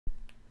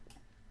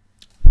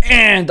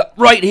And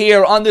right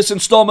here on this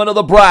installment of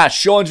The Brash,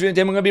 Sean's we're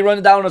going to be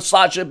running down on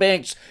Sasha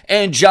Banks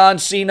and John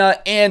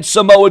Cena and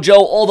Samoa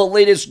Joe, all the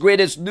latest,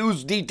 greatest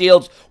news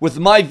details with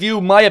my view,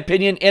 my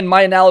opinion, and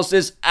my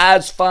analysis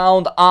as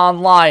found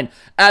online.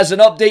 As an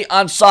update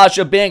on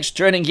Sasha Banks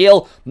turning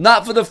heel,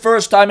 not for the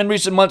first time in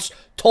recent months,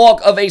 talk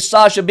of a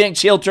Sasha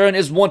Banks heel turn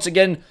is once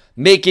again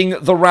making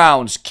the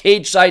rounds.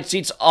 Cage side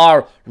seats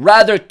are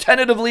rather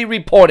tentatively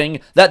reporting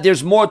that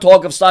there's more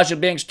talk of Sasha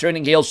Banks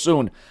turning heel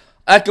soon.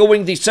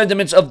 Echoing the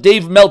sentiments of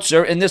Dave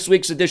Meltzer in this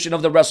week's edition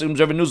of the Wrestling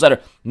Observer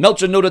newsletter,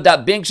 Meltzer noted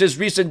that Banks'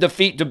 recent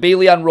defeat to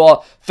Bayley on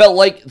Raw felt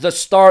like the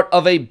start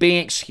of a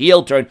Banks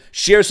heel turn.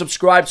 Share,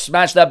 subscribe,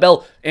 smash that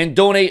bell, and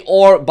donate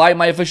or buy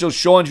my official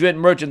Sean's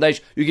merchandise.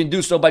 You can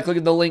do so by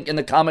clicking the link in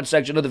the comment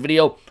section of the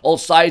video. All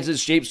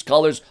sizes, shapes,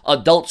 colors,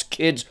 adults,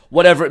 kids,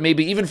 whatever it may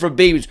be, even for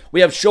babies.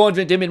 We have Sean's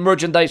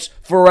merchandise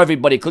for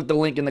everybody. Click the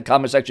link in the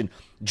comment section.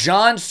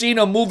 John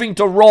Cena moving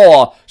to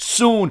Raw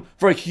soon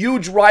for a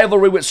huge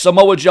rivalry with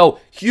Samoa Joe.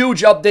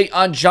 Huge update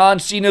on John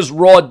Cena's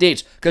Raw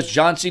dates, because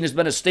John Cena's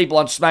been a staple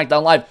on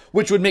SmackDown Live,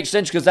 which would make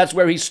sense because that's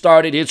where he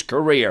started his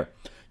career.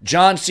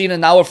 John Cena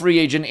now a free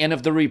agent, and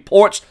if the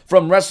reports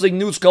from Wrestling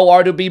News Co.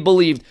 are to be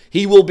believed,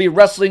 he will be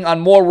wrestling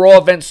on more Raw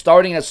events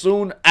starting as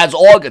soon as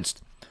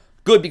August.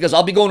 Good, because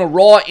I'll be going to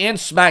Raw and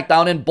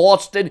SmackDown in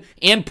Boston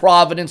and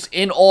Providence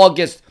in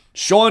August.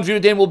 Sean's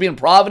Day will be in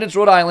Providence,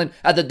 Rhode Island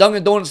at the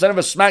Dunkin' Donuts Center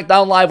for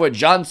SmackDown Live, where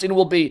John Cena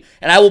will be,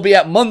 and I will be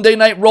at Monday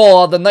Night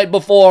Raw the night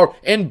before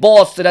in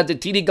Boston at the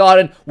TD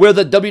Garden, where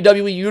the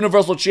WWE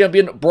Universal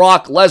Champion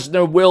Brock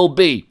Lesnar will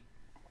be.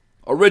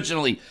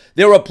 Originally,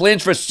 there were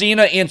plans for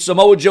Cena and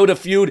Samoa Joe to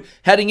feud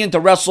heading into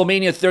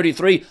WrestleMania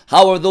 33.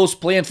 However, those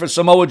plans for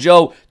Samoa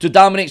Joe to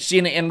dominate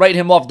Cena and write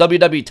him off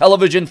WWE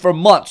television for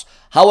months.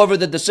 However,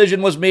 the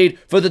decision was made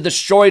for the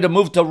Destroyer to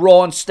move to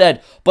Raw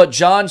instead. But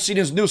John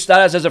Cena's new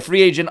status as a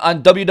free agent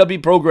on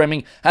WWE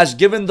programming has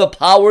given the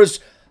powers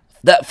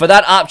for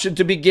that option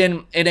to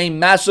begin in a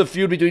massive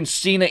feud between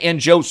Cena and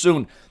Joe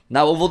soon.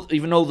 Now,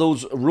 even though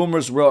those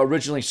rumors were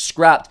originally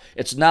scrapped,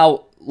 it's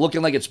now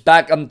looking like it's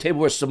back on the table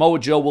where Samoa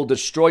Joe will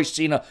destroy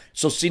Cena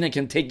so Cena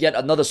can take yet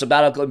another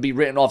sabbatical and be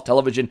written off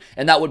television,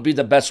 and that would be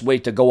the best way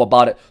to go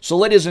about it. So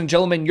ladies and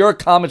gentlemen, your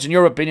comments and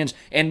your opinions,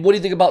 and what do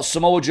you think about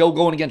Samoa Joe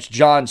going against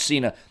John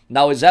Cena?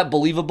 Now, is that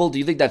believable? Do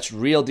you think that's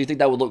real? Do you think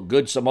that would look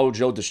good, Samoa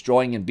Joe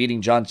destroying and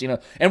beating John Cena?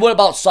 And what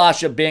about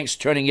Sasha Banks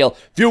turning heel?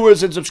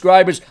 Viewers and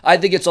subscribers, I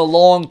think it's a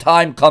long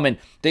time coming.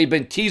 They've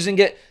been teasing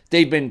it.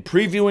 They've been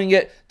previewing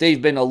it.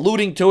 They've been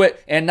alluding to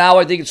it. And now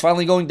I think it's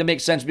finally going to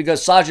make sense,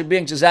 because Sasha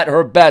Banks is at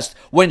her best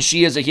when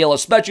she is a heel.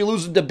 Especially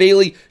losing to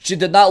Bayley. She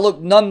did not look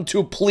none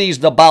too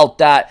pleased about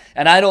that.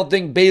 And I don't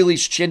think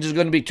Bayley's change is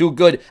going to be too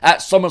good at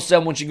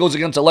SummerSlam when she goes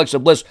against Alexa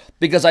Bliss,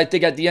 because I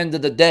think at the end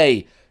of the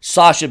day,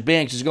 Sasha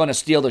Banks is going to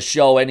steal the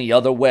show any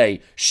other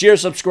way. Share,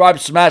 subscribe,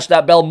 smash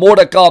that bell. More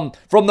to come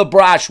from The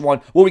Brash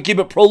One, where we keep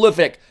it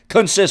prolific,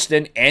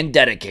 consistent, and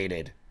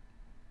dedicated.